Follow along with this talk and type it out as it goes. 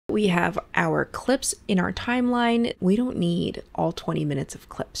We have our clips in our timeline. We don't need all 20 minutes of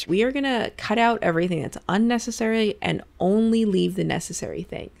clips. We are gonna cut out everything that's unnecessary and only leave the necessary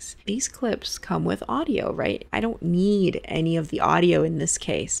things. These clips come with audio, right? I don't need any of the audio in this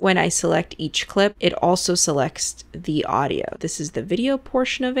case. When I select each clip, it also selects the audio. This is the video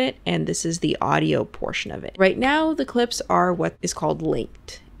portion of it, and this is the audio portion of it. Right now, the clips are what is called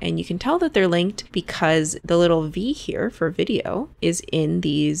linked. And you can tell that they're linked because the little V here for video is in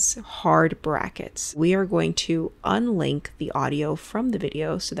these hard brackets. We are going to unlink the audio from the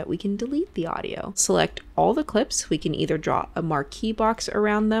video so that we can delete the audio. Select all the clips. We can either draw a marquee box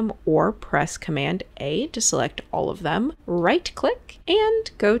around them or press Command A to select all of them. Right click and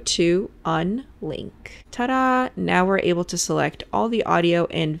go to Unlink. Ta-da! Now we're able to select all the audio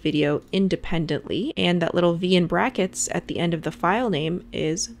and video independently, and that little V in brackets at the end of the file name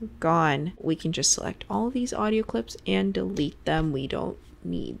is gone. We can just select all these audio clips and delete them. We don't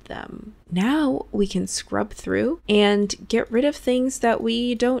need them. Now we can scrub through and get rid of things that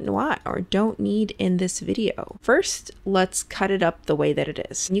we don't want or don't need in this video. First, let's cut it up the way that it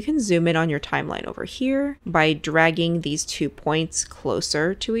is. You can zoom in on your timeline over here by dragging these 2 points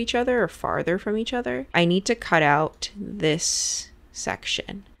closer to each other or farther from each other. I need to cut out this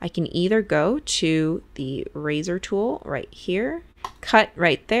section. I can either go to the razor tool right here, cut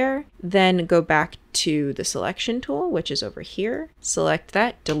right there, then go back to the selection tool, which is over here, select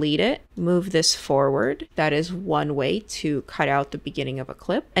that, delete it, move this forward. That is one way to cut out the beginning of a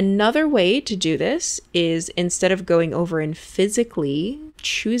clip. Another way to do this is instead of going over and physically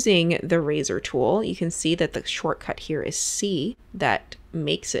choosing the razor tool, you can see that the shortcut here is C. That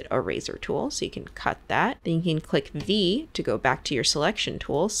makes it a razor tool, so you can cut that. Then you can click V to go back to your selection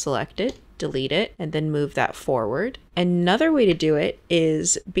tool, select it, delete it, and then move that forward. Another way to do it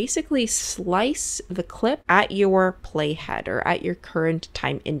is basically slice the clip at your playhead or at your current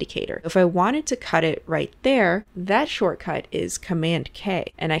time indicator. If I wanted to cut it right there, that shortcut is Command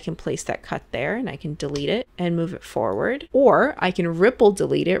K, and I can place that cut there and I can delete it and move it forward. Or I can ripple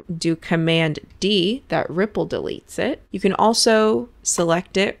delete it, do Command D, that ripple deletes it. You can also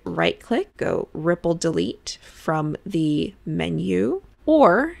select it, right click, go ripple delete from the menu.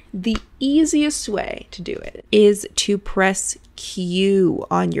 Or the easiest way to do it is to press Q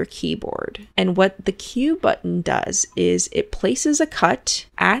on your keyboard. And what the Q button does is it places a cut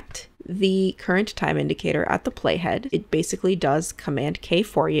at the current time indicator at the playhead. It basically does Command K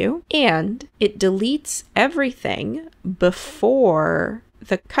for you, and it deletes everything before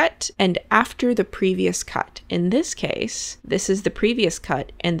the cut and after the previous cut. In this case, this is the previous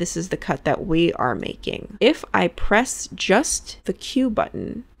cut and this is the cut that we are making. If I press just the Q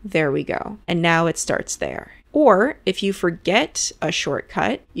button, there we go. And now it starts there. Or if you forget a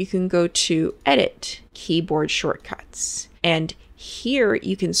shortcut, you can go to Edit, Keyboard Shortcuts. And here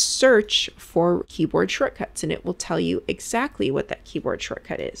you can search for keyboard shortcuts and it will tell you exactly what that keyboard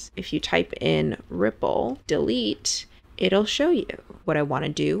shortcut is. If you type in ripple delete, it'll show you. What I want to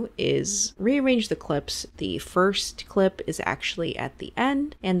do is rearrange the clips. The first clip is actually at the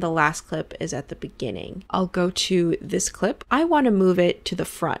end and the last clip is at the beginning. I'll go to this clip. I want to move it to the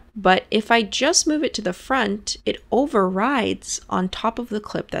front, but if I just move it to the front, it overrides on top of the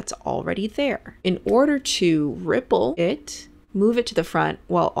clip that's already there. In order to ripple it, move it to the front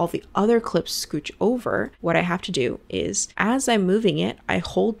while all the other clips scooch over, what I have to do is as I'm moving it, I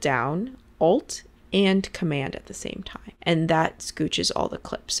hold down Alt and Command at the same time, and that scooches all the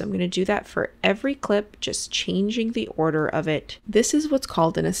clips. So I'm going to do that for every clip, just changing the order of it. This is what's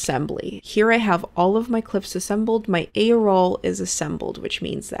called an assembly. Here I have all of my clips assembled. My A roll is assembled, which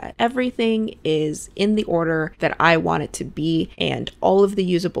means that everything is in the order that I want it to be, and all of the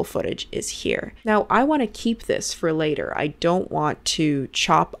usable footage is here. Now I want to keep this for later. I don't want to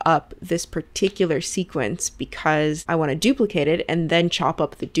chop up this particular sequence because I want to duplicate it and then chop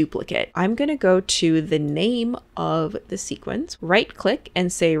up the duplicate. I'm going to go to the name of the sequence, right click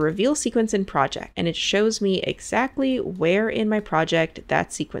and say reveal sequence in project, and it shows me exactly where in my project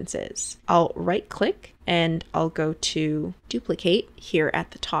that sequence is. I'll right click and I'll go to duplicate here at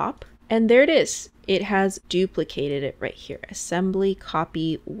the top, and there it is. It has duplicated it right here, assembly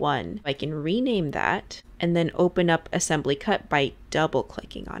copy 1. I can rename that and then open up assembly cut by double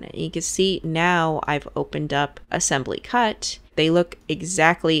clicking on it. And you can see now I've opened up assembly cut. They look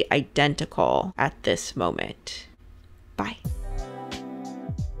exactly identical at this moment. Bye.